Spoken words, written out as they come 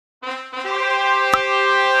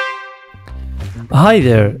Hi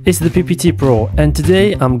there, it's the PPT Pro, and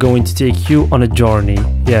today I'm going to take you on a journey,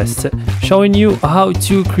 yes, showing you how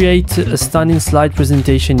to create a stunning slide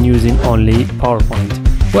presentation using only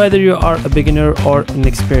PowerPoint. Whether you are a beginner or an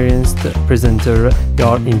experienced presenter, you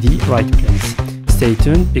are in the right place. Stay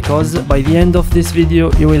tuned, because by the end of this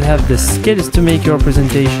video you will have the skills to make your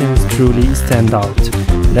presentations truly stand out.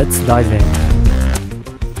 Let's dive in.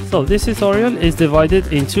 So this tutorial is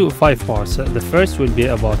divided into 5 parts. The first will be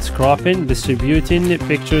about cropping, distributing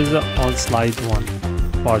pictures on slide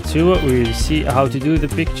 1. Part 2, we will see how to do the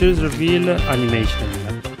pictures reveal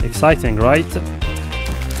animation. Exciting, right?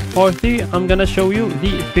 Part 3, I'm gonna show you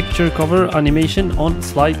the picture cover animation on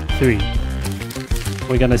slide 3.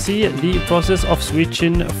 We're gonna see the process of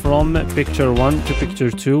switching from picture 1 to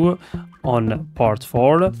picture 2 on part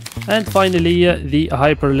 4. And finally, the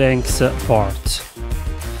hyperlinks part.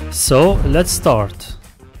 So let's start.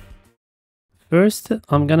 First,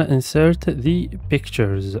 I'm gonna insert the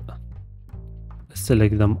pictures.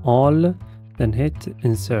 Select them all, then hit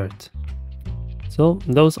insert. So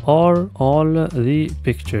those are all the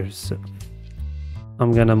pictures.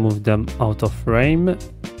 I'm gonna move them out of frame,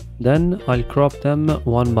 then I'll crop them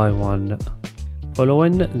one by one,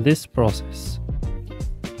 following this process.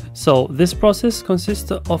 So this process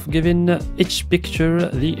consists of giving each picture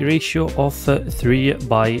the ratio of 3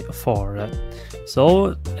 by 4.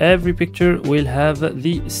 So every picture will have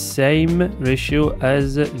the same ratio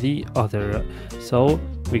as the other. So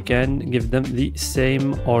we can give them the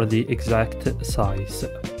same or the exact size.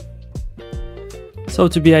 So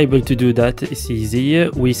to be able to do that, it's easy.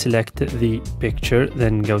 We select the picture,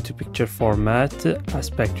 then go to picture format,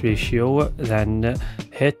 aspect ratio, then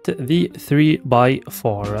hit the 3 by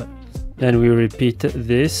 4. Then we repeat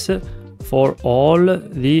this for all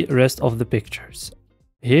the rest of the pictures.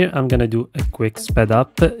 Here I'm gonna do a quick sped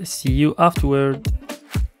up. See you afterward.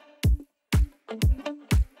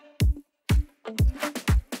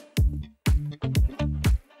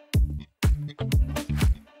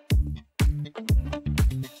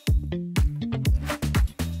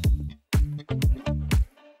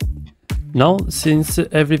 Now, since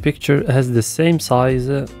every picture has the same size,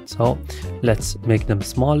 so let's make them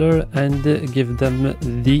smaller and give them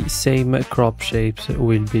the same crop shapes.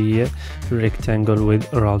 Will be a rectangle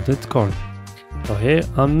with a rounded corner. So here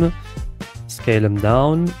I'm scale them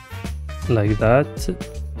down like that.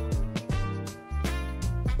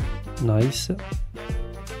 Nice.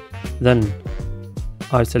 Then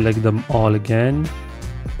I select them all again.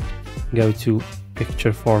 Go to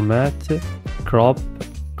picture format, crop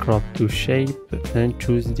to shape, and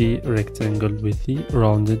choose the rectangle with the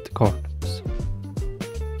rounded corners.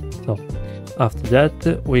 So after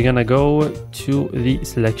that, we're gonna go to the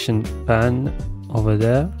selection pan over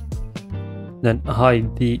there, then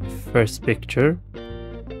hide the first picture.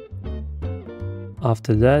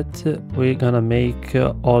 After that, we're gonna make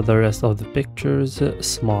all the rest of the pictures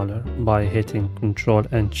smaller by hitting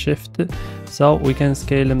Ctrl and Shift, so we can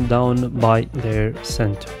scale them down by their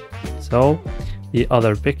center. So the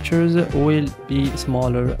other pictures will be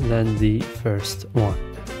smaller than the first one.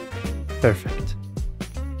 Perfect.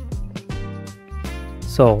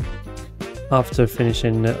 So after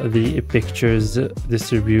finishing the pictures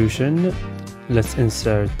distribution, let's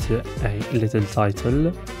insert a little title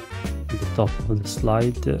at the top of the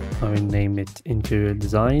slide. I will name it interior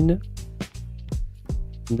design.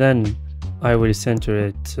 Then I will center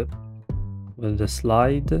it with the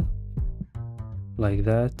slide like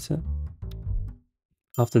that.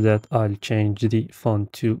 After that, I'll change the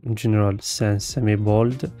font to General Sans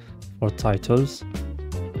semi-bold for titles.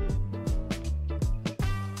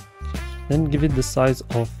 Then give it the size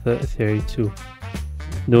of 32.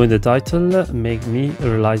 Doing the title make me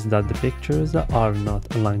realize that the pictures are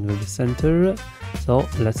not aligned with the center, so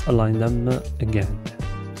let's align them again.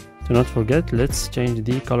 Do not forget, let's change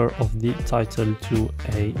the color of the title to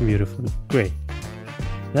a beautiful gray.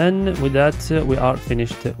 Then with that, we are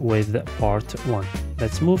finished with part 1.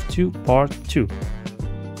 Let's move to part 2.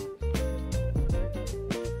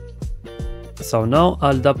 So now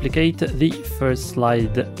I'll duplicate the first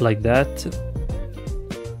slide like that.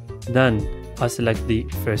 Then I select the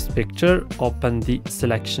first picture, open the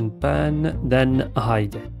selection pan, then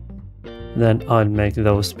hide it. Then I'll make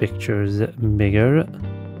those pictures bigger,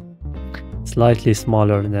 slightly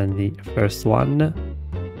smaller than the first one.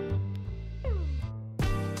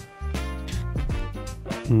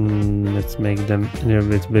 Let's make them a little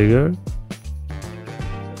bit bigger.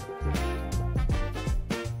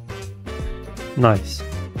 Nice.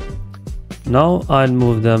 Now I'll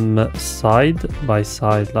move them side by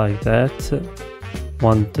side like that.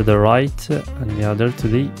 One to the right and the other to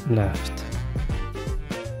the left.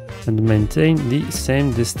 and maintain the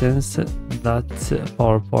same distance that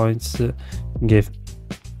PowerPoint give.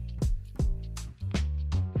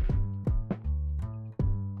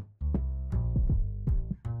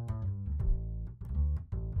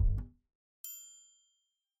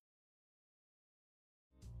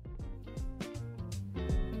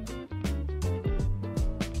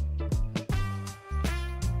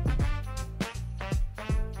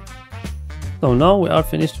 So now we are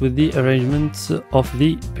finished with the arrangement of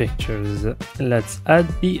the pictures. Let's add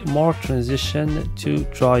the Morph Transition to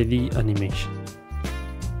try the animation.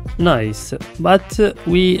 Nice, but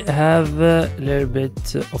we have a little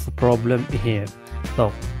bit of a problem here.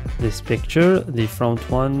 So this picture, the front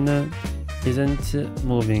one, isn't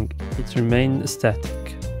moving, it remains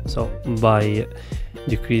static. So by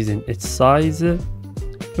decreasing its size, we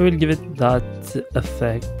will give it that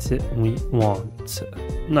effect we want.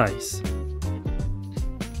 Nice.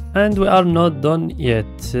 And we are not done yet.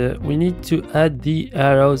 We need to add the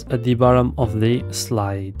arrows at the bottom of the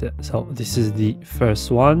slide. So this is the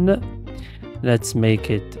first one. Let's make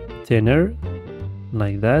it thinner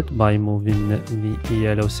like that by moving the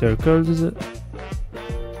yellow circles.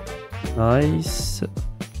 Nice.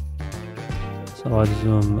 So I'll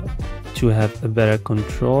zoom to have a better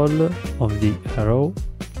control of the arrow.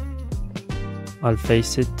 I'll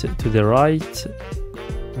face it to the right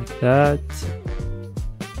like that.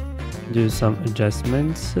 Do some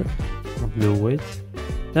adjustments of the width,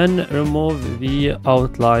 then remove the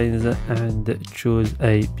outlines and choose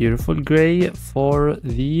a beautiful gray for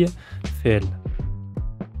the fill.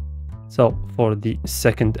 So for the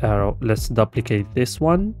second arrow, let's duplicate this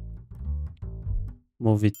one,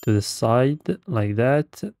 move it to the side like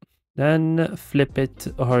that, then flip it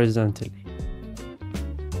horizontally.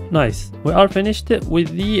 Nice, we are finished with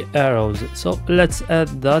the arrows, so let's add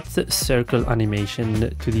that circle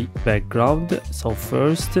animation to the background. So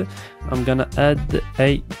first I'm gonna add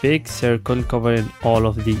a big circle covering all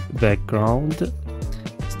of the background,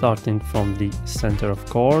 starting from the center of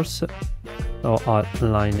course. So I'll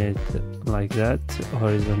align it like that,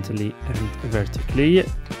 horizontally and vertically,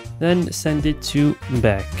 then send it to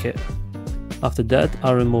back. After that,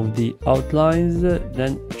 I'll remove the outlines,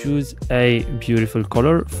 then choose a beautiful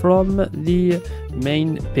color from the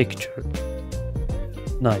main picture.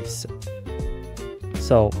 Nice.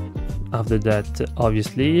 So after that,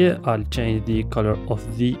 obviously, I'll change the color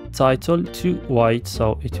of the title to white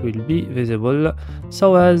so it will be visible,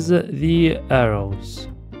 so as the arrows.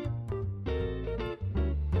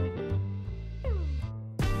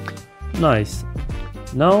 Nice.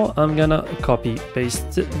 Now I'm gonna copy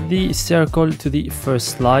paste the circle to the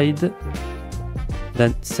first slide,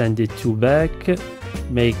 then send it to back,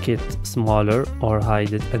 make it smaller or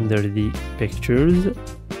hide it under the pictures.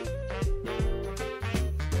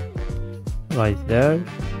 Right there.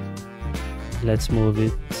 Let's move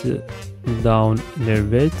it down a little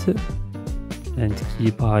bit and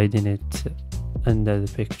keep hiding it under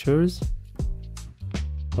the pictures.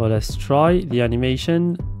 So let's try the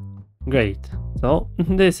animation. Great. So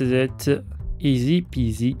this is it, easy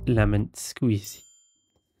peasy lemon squeezy.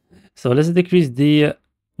 So let's decrease the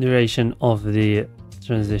duration of the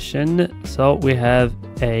transition so we have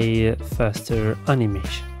a faster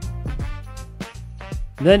animation.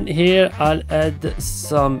 Then here I'll add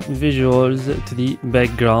some visuals to the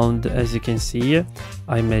background. As you can see,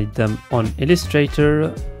 I made them on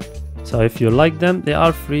Illustrator. So if you like them, they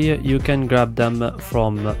are free, you can grab them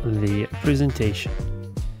from the presentation.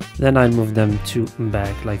 Then I'll move them to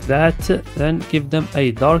back like that, then give them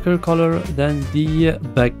a darker color than the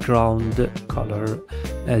background color,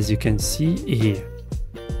 as you can see here.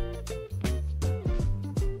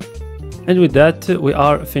 And with that, we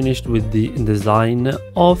are finished with the design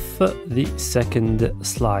of the second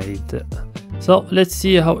slide. So let's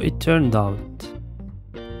see how it turned out.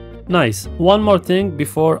 Nice. One more thing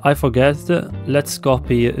before I forget, let's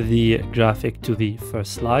copy the graphic to the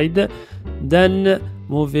first slide, then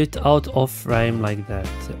move it out of frame like that,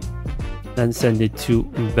 then send it to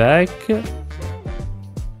back,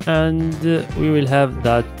 and we will have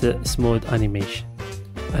that smooth animation.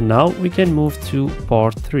 And now we can move to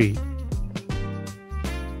part 3.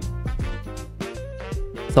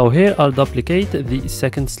 So here I'll duplicate the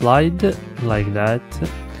second slide like that,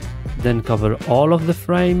 then cover all of the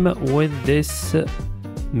frame with this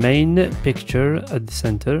main picture at the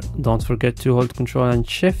center. Don't forget to hold Ctrl and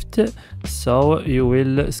Shift so you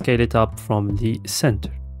will scale it up from the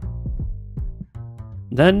center.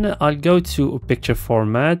 Then I'll go to picture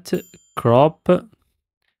format, crop,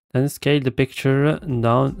 then scale the picture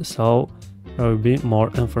down so there will be more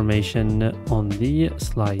information on the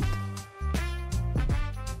slide.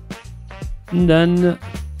 And then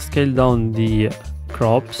scale down the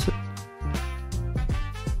crops.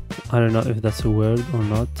 I don't know if that's a word or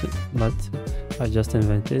not, but I just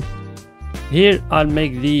invented. Here I'll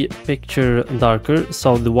make the picture darker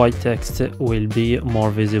so the white text will be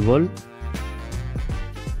more visible.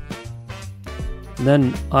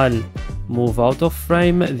 Then I'll move out of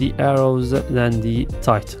frame the arrows, then the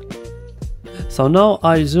title. So now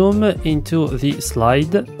I zoom into the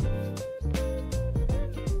slide.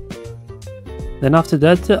 Then after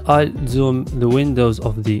that I'll zoom the windows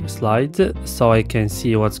of the slide so I can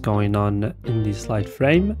see what's going on in the slide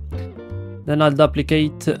frame. Then I'll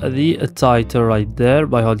duplicate the title right there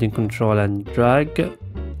by holding Ctrl and drag.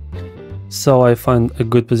 So I find a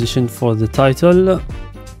good position for the title.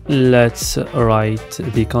 Let's write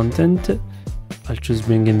the content. I'll choose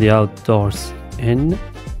bringing the outdoors in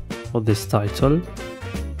for this title.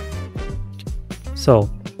 So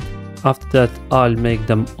after that I'll make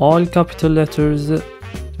them all capital letters.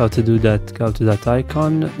 How to do that? Go to that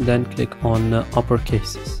icon, then click on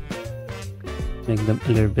uppercases. Make them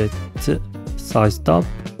a little bit sized up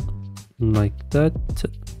like that.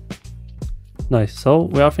 Nice. So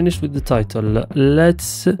we are finished with the title.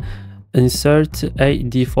 Let's insert a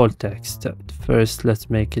default text. First let's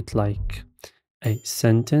make it like a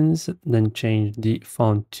sentence, then change the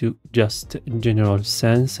font to just General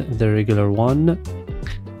Sense, the regular one.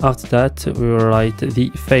 After that we will write the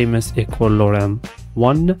famous equal lorem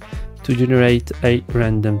 1 to generate a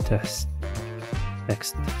random text.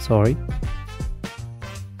 Sorry.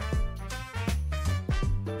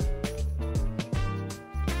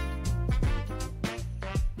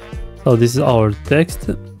 So this is our text.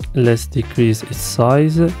 Let's decrease its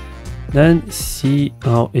size, then see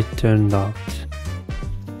how it turned out.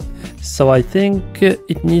 So I think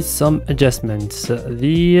it needs some adjustments.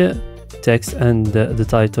 The text and the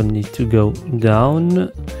title need to go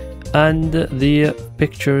down, and the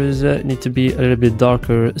pictures need to be a little bit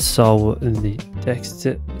darker so the text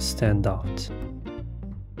stand out.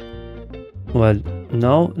 Well,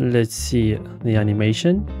 now let's see the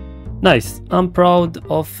animation. Nice, I'm proud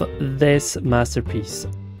of this masterpiece.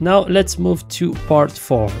 Now let's move to part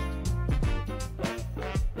 4.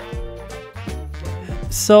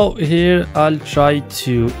 So here I'll try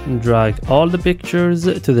to drag all the pictures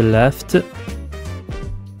to the left.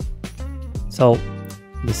 So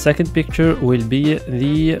the second picture will be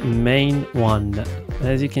the main one.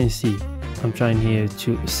 As you can see, I'm trying here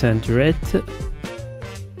to center it.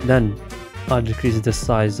 Then I'll decrease the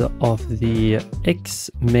size of the X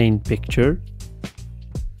main picture.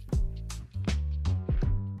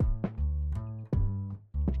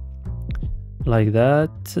 Like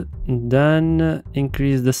that. Then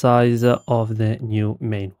increase the size of the new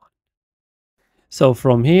main one. So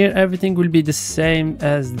from here everything will be the same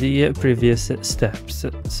as the previous steps.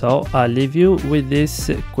 So I'll leave you with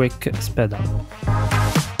this quick sped up.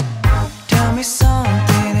 Tell me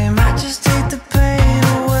something, it might just take the pain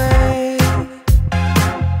away.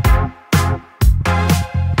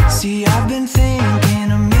 See, I've been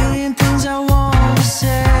thinking a million things I want to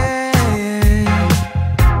say.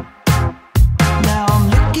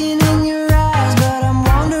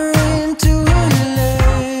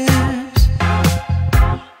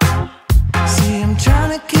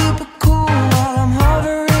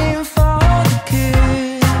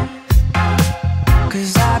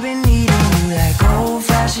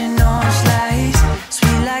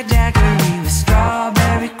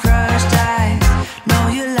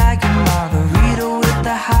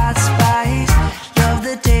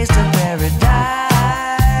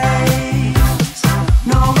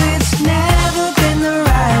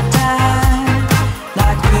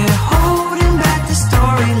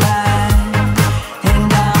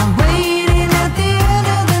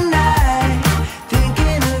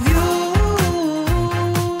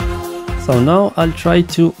 So now I'll try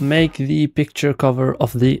to make the picture cover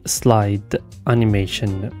of the slide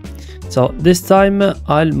animation. So this time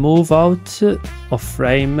I'll move out of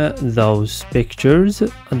frame those pictures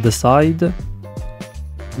at the side.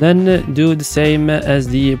 Then do the same as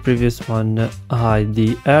the previous one. Hide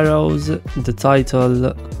the arrows, the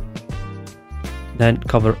title. Then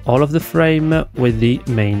cover all of the frame with the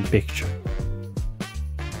main picture.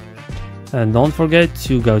 And don't forget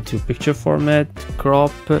to go to picture format,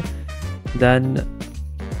 crop, then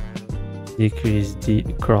decrease the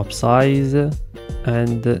crop size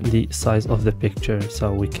and the size of the picture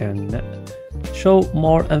so we can show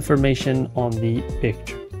more information on the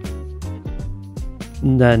picture.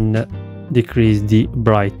 Then decrease the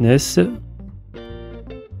brightness.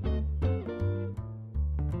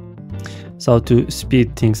 So to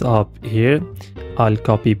speed things up here, I'll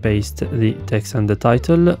copy paste the text and the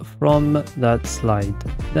title from that slide,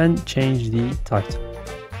 then change the title.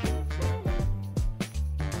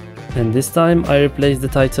 And this time I replace the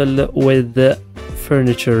title with the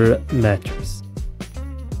furniture mattress.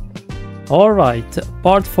 Alright,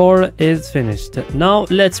 part 4 is finished. Now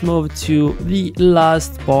let's move to the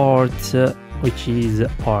last part, which is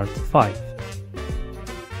part 5.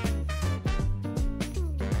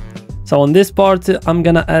 So on this part, I'm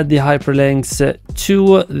gonna add the hyperlinks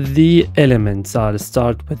to the elements. I'll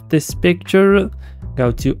start with this picture,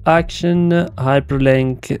 go to action,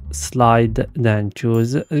 hyperlink, slide, then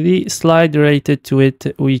choose the slide related to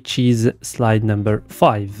it, which is slide number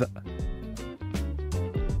 5.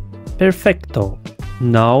 Perfecto.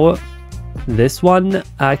 Now this one,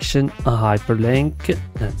 action, hyperlink,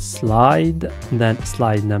 then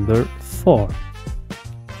slide number 4.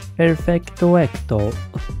 Perfecto.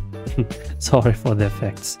 Sorry for the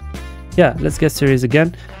effects. Yeah, let's get serious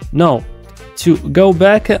again. Now, to go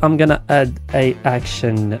back, I'm gonna add a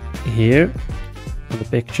action here on the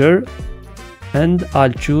picture, and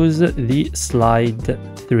I'll choose the slide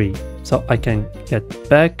 3, so I can get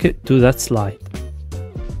back to that slide.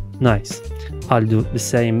 Nice. I'll do the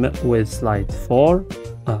same with slide 5.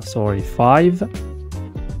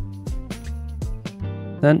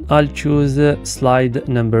 Then I'll choose slide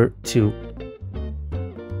number 2.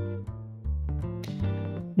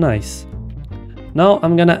 Nice. Now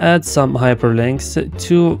I'm gonna add some hyperlinks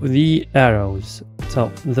to the arrows.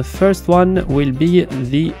 So the first one will be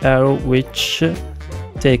the arrow which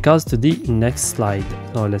take us to the next slide.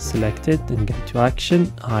 So let's select it and get to action,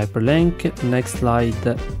 hyperlink, next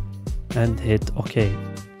slide, and hit OK.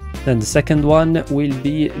 Then the second one will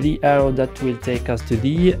be the arrow that will take us to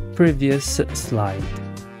the previous slide.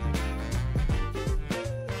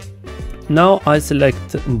 Now I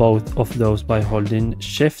select both of those by holding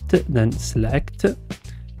Shift, then select.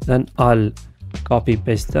 Then I'll copy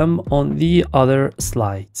paste them on the other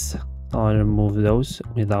slides. I'll remove those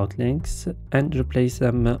without links and replace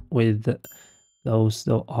them with those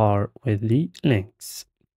that are with the links.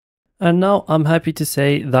 And now I'm happy to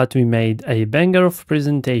say that we made a banger of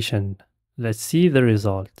presentation. Let's see the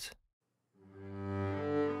result.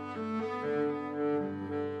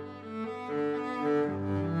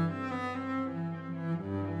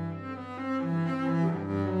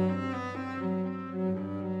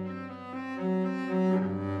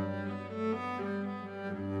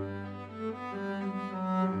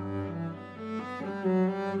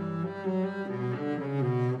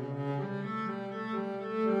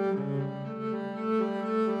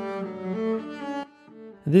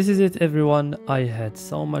 This is it everyone, I had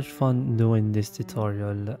so much fun doing this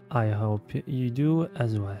tutorial, I hope you do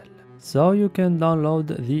as well. So you can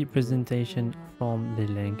download the presentation from the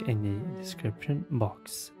link in the description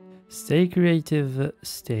box. Stay creative,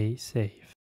 stay safe.